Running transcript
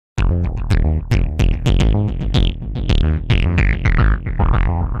Are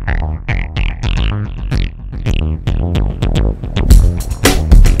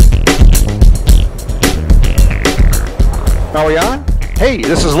we on? Hey,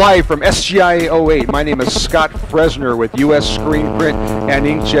 this is live from SGI 08. My name is Scott Fresener with U.S. Screen Print and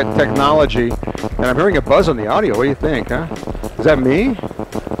Inkjet Technology. And I'm hearing a buzz on the audio. What do you think, huh? Is that me?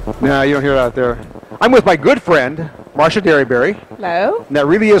 No, you don't hear it out there. I'm with my good friend, Marcia Derryberry. Hello. And that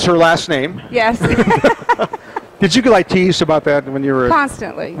really is her last name. Yes. Did you get like teased about that when you were...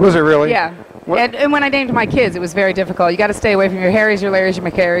 Constantly. Was it really? Yeah. And when I named my kids, it was very difficult. You got to stay away from your Harrys, your Larrys, your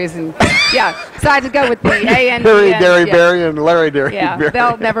McCarrys, and yeah. So I had to go with the A-N-D-N. Harry Derryberry and Larry Derryberry. Yeah,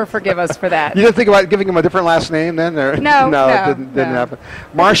 they'll never forgive us for that. You didn't think about giving him a different last name then? Or? No, no, it didn't happen.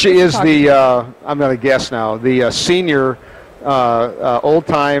 Marcia is the, I'm going to guess now, the senior,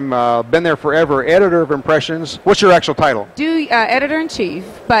 old-time, been there forever, editor of Impressions. What's your actual title? Editor-in-chief,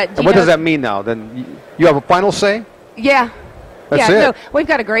 but... And what does that mean now? Then you have a final say? Yeah. That's it. No, we've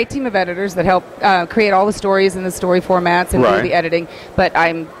got a great team of editors that help create all the stories and the story formats and do the editing, but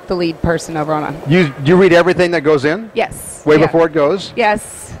I'm the lead person over on Do you read everything that goes in? Yes. Way before it goes?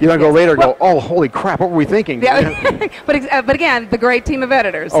 Yes. You don't go later and go, oh, holy crap, what were we thinking? Yeah. but again, the great team of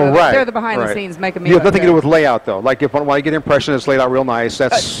editors. So they're the behind the scenes making me. You have nothing to do with layout, though. Like if when I get an impression, it's laid out real nice.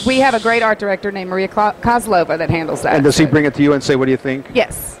 That's we have a great art director named Maria Kozlova that handles that. And does he bring it to you and say, what do you think?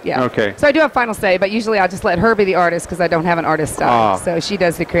 Yes. Yeah. Okay. So I do have final say, but usually I'll just let her be the artist because I don't have an artist style. So she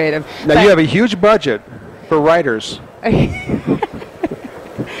does the creative. Now you have a huge budget for writers. We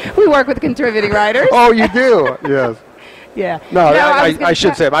work with contributing writers. Oh, you do? Yes. Yeah. No, I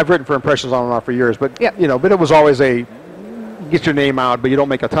should say I've written for Impressions on and off for years, but you know, but it was always a get your name out, but you don't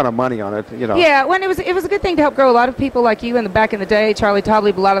make a ton of money on it, you know. Yeah, when it was a good thing to help grow a lot of people like you back in the day, Charlie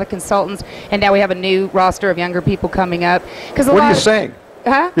Tobley, a lot of the consultants, and now we have a new roster of younger people coming up. What are you saying?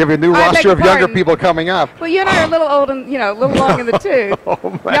 Huh? You have a new roster of younger people coming up. Well, you and I are a little old and a little long in the tooth. Oh,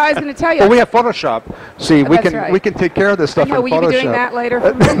 man. Now I was going to tell you. Well, we have Photoshop. See, we right. can take care of this stuff in Photoshop. Will you be doing that later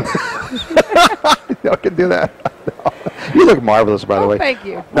for me? I can do that. You look marvelous, by the way. Thank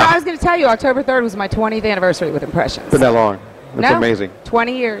you. No, I was going to tell you, October 3rd was my 20th anniversary with Impressions. Been that long. That's amazing.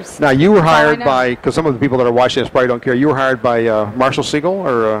 20 years. Now, you were hired by, because some of the people that are watching this probably don't care, you were hired by Marshall Siegel?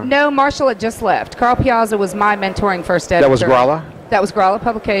 Or No, Marshall had just left. Carl Piazza was my mentoring first editor. That was Gralla? That was Gralla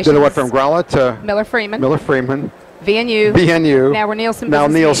Publications. Did it went from Gralla to? Miller Freeman. Miller Freeman. VNU. VNU. Now we're Nielsen. Now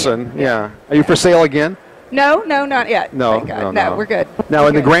Nielsen, yeah. Are you for sale again? No, not yet. No, no, we're good. Now,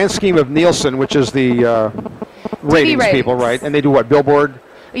 in the grand scheme of Nielsen, which is the ratings people, right? And they do what, Billboard?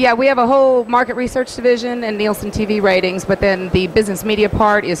 Yeah, we have a whole market research division and Nielsen TV ratings, but then the business media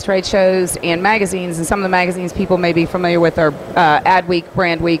part is trade shows and magazines, and some of the magazines people may be familiar with are Ad Week,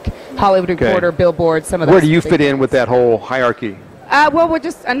 Brand Week, Hollywood Reporter, Billboard, some of those. Where do you fit in with that whole hierarchy? Well, we're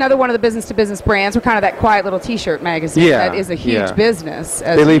just another one of the business-to-business brands. We're kind of that quiet little T-shirt magazine that is a huge business.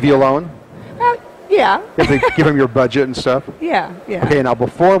 They leave you alone? Yeah. You have to give them your budget and stuff? Yeah. Okay, now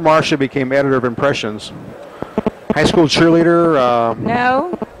before Marcia became editor of Impressions, high school cheerleader?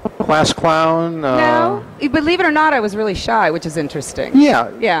 No. Class clown? No. Believe it or not, I was really shy, which is interesting. Yeah.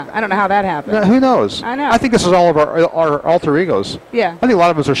 Yeah, I don't know how that happened. Who knows? I know. I think this is all of our alter egos. Yeah. I think a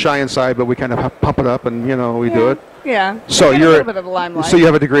lot of us are shy inside, but we kind of pump it up and, we do it. Yeah. So you're a little bit of the limelight. So you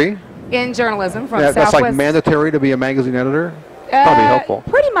have a degree? In journalism from Southwest. That's like mandatory to be a magazine editor? Probably helpful.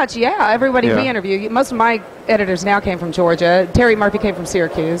 Pretty much, yeah. Everybody we interview, most of my editors now came from Georgia. Terry Murphy came from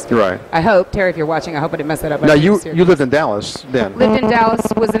Syracuse. Right. I hope, Terry, if you're watching, I hope I didn't mess that up. Now, you lived in Dallas then. Lived in Dallas,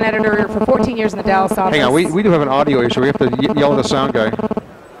 was an editor for 14 years in the Dallas office. Hang on, we do have an audio issue. We have to yell at the sound guy.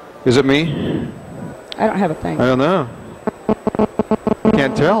 Is it me? I don't have a thing. I don't know.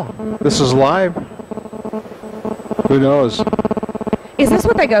 Can't tell. This is live. Who knows? Is this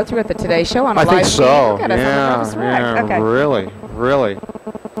what they go through at the Today Show on a live I think so. Yeah, okay. Really.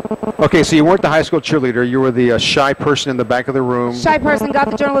 Okay, so you weren't the high school cheerleader. You were the shy person in the back of the room. Shy person, got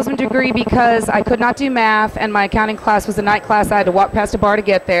the journalism degree because I could not do math, and my accounting class was a night class. I had to walk past a bar to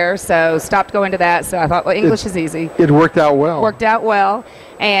get there, so stopped going to that. So I thought, well, English is easy. It worked out well. Worked out well,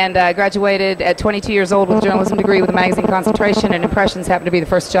 and I graduated at 22 years old with a journalism degree with a magazine concentration, and Impressions happened to be the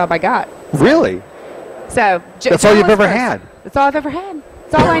first job I got. Really? So that's all you've ever had? That's all I've ever had.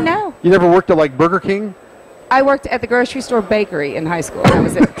 That's all I know. You never worked at like Burger King? I worked at the grocery store bakery in high school. That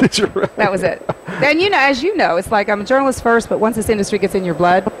was it. Did you really? That was it. And as you know, it's like I'm a journalist first, but once this industry gets in your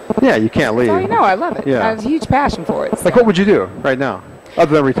blood, yeah, you can't leave. That's all you know. I love it. Yeah. I have a huge passion for it. So. Like, what would you do right now,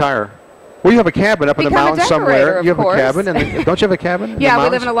 other than retire? Well, you have a cabin up in the mountains somewhere. You have a cabin, and don't you have a cabin? Yeah, we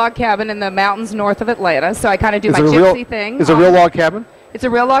live in a log cabin in the mountains north of Atlanta. So I kind of do my gypsy thing. Is it a real log cabin? It's a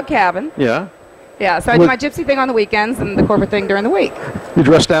real log cabin. Yeah. Yeah, so I do my gypsy thing on the weekends and the corporate thing during the week. You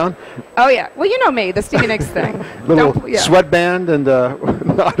dress down? Oh, yeah. Well, you know me, the Stevie Nicks thing. Little sweatband and,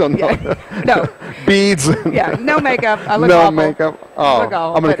 I don't know. Yeah. No. Beads. Yeah, no makeup. I look no awful. makeup. Oh, look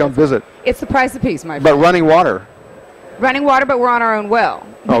awful, I'm going to come visit. It's the price of peace, my friend. But running water. Running water, but we're on our own well.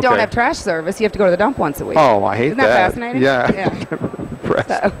 We Okay. don't have trash service. You have to go to the dump once a week. Oh, I hate Isn't that fascinating?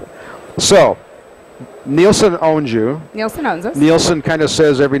 Yeah. So, Nielsen owns you. Nielsen owns us. Nielsen kind of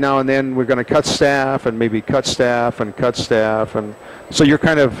says every now and then we're going to cut staff and maybe cut staff and cut staff. And so you're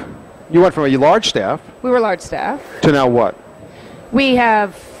kind of, you went from a large staff. We were large staff. To now what? We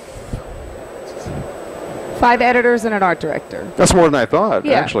have 5 editors and an art director. That's more than I thought,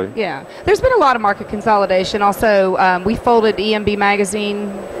 Yeah, actually. yeah. There's been a lot of market consolidation. Also, we folded EMB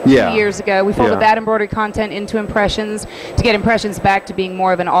magazine 2 years ago. We folded that embroidery content into Impressions to get Impressions back to being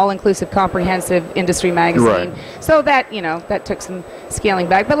more of an all-inclusive, comprehensive industry magazine. Right. So that, you know, that took some scaling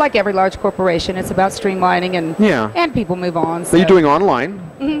back. But like every large corporation, it's about streamlining and people move on. So you're doing online.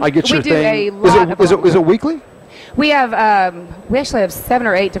 I get your thing. We do a lot is it weekly? We have, we actually have 7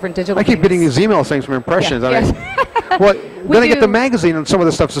 or 8 different digital I keep things. getting these email things from Impressions. Well, then I get the magazine and some of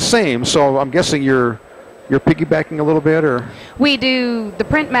the stuff's the same, so I'm guessing you're piggybacking a little bit, or? We do the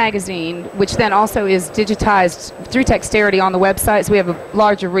print magazine, which then also is digitized through Texterity on the website, so we have a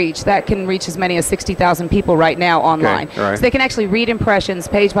larger reach. That can reach as many as 60,000 people right now online. Okay, right. So they can actually read Impressions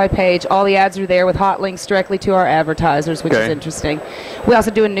page by page. All the ads are there with hot links directly to our advertisers, which is interesting. We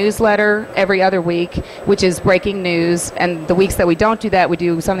also do a newsletter every other week, which is breaking news, and the weeks that we don't do that, we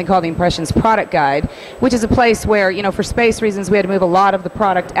do something called the Impressions Product Guide, which is a place where, you know, for space reasons, we had to move a lot of the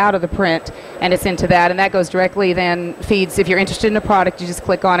product out of the print, and it's into that, and that goes directly then feeds. If you're interested in a product, you just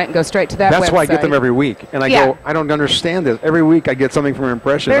click on it and go straight to that website. That's why I get them every week. And I go, I don't understand this. Every week I get something from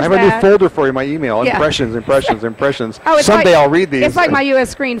Impressions. I have a new folder for you in my email. Impressions, Impressions, Impressions. Someday I'll read these. It's like my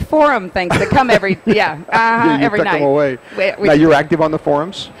U.S. Screen Forum things that come every, every night. Them away. Now, you're active on the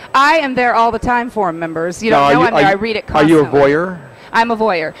forums? I am there all the time, forum members. You don't know I'm there. I read it constantly. Are you a voyeur? I'm a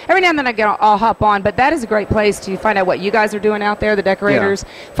voyeur. Every now and then I'll hop on, but that is a great place to find out what you guys are doing out there, the decorators,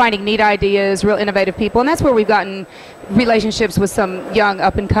 finding neat ideas, real innovative people, and that's where we've gotten relationships with some young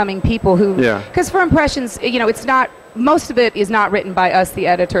up-and-coming people who, because for Impressions, you know, it's not, most of it is not written by us, the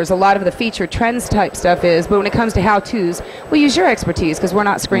editors. A lot of the feature trends type stuff is, but when it comes to how-tos, we use your expertise because we're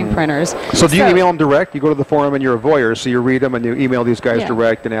not screen printers. So do you email them direct? You go to the forum and you're a voyeur, so you read them and you email these guys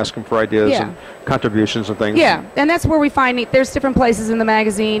direct and ask them for ideas and contributions and things. Yeah, and that's where we find neat. There's different places in the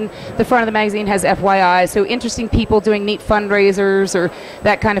magazine. The front of the magazine has FYI, so interesting people doing neat fundraisers or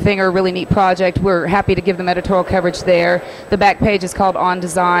that kind of thing, or a really neat project. We're happy to give them editorial coverage there. The back page is called On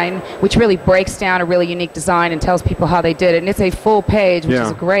Design, which really breaks down a really unique design and tells people how they did it, and it's a full page, which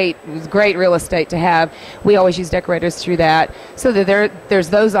is great real estate to have. We always use decorators through that, so that there's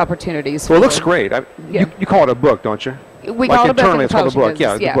those opportunities. Well, it looks great. You call it a book, don't you? We call it a book. Internally, it's called a book.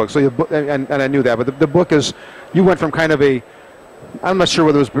 Yeah, the book. So and I knew that, but the book is, you went from kind of a, I'm not sure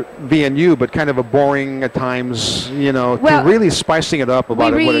whether it was VNU, but kind of a boring at times, you know, to really spicing it up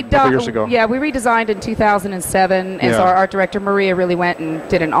about a couple years ago. Yeah, we redesigned in 2007, and so our art director, Maria, really went and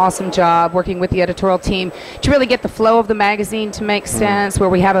did an awesome job working with the editorial team to really get the flow of the magazine to make sense, where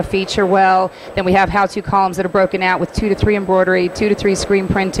we have a feature then we have how-to columns that are broken out with 2 to 3 embroidery, 2 to 3 screen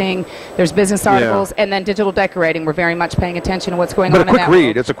printing, there's business articles, and then digital decorating. We're very much paying attention to what's going on in that But a quick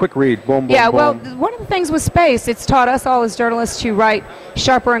read. It's a quick read. Boom, boom, boom. Well, one of the things with space, it's taught us all as journalists to write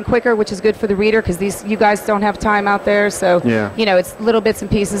sharper and quicker, which is good for the reader, because you guys don't have time out there, so you know, it's little bits and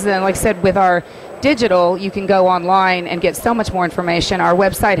pieces. And like I said, with our digital, you can go online and get so much more information. Our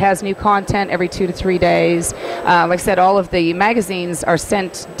website has new content every 2 to 3 days. Like I said, all of the magazines are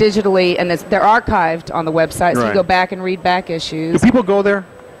sent digitally, and they're archived on the website, so you go back and read back issues. Do people go there?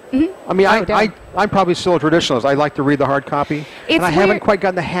 I mean, I'm probably still a traditionalist. I like to read the hard copy, and I haven't quite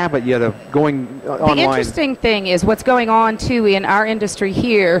gotten the habit yet of going online. The interesting thing is what's going on, too, in our industry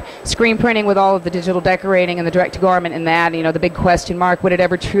here, screen printing with all of the digital decorating and the direct-to-garment and that, you know, the big question mark, would it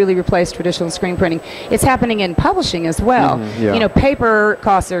ever truly replace traditional screen printing? It's happening in publishing as well. You know, paper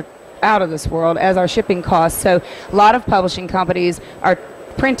costs are out of this world, as are shipping costs, so a lot of publishing companies are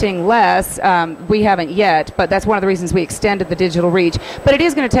printing less. We haven't yet, but that's one of the reasons we extended the digital reach. But it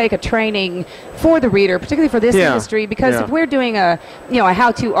is going to take a training for the reader, particularly for this industry, because if we're doing a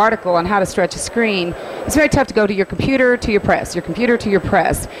how-to article on how to stretch a screen, it's very tough to go to your computer to your press, your computer to your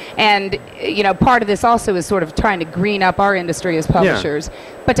press. And you know, part of this also is sort of trying to green up our industry as publishers,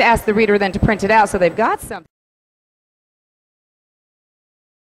 but to ask the reader then to print it out so they've got something.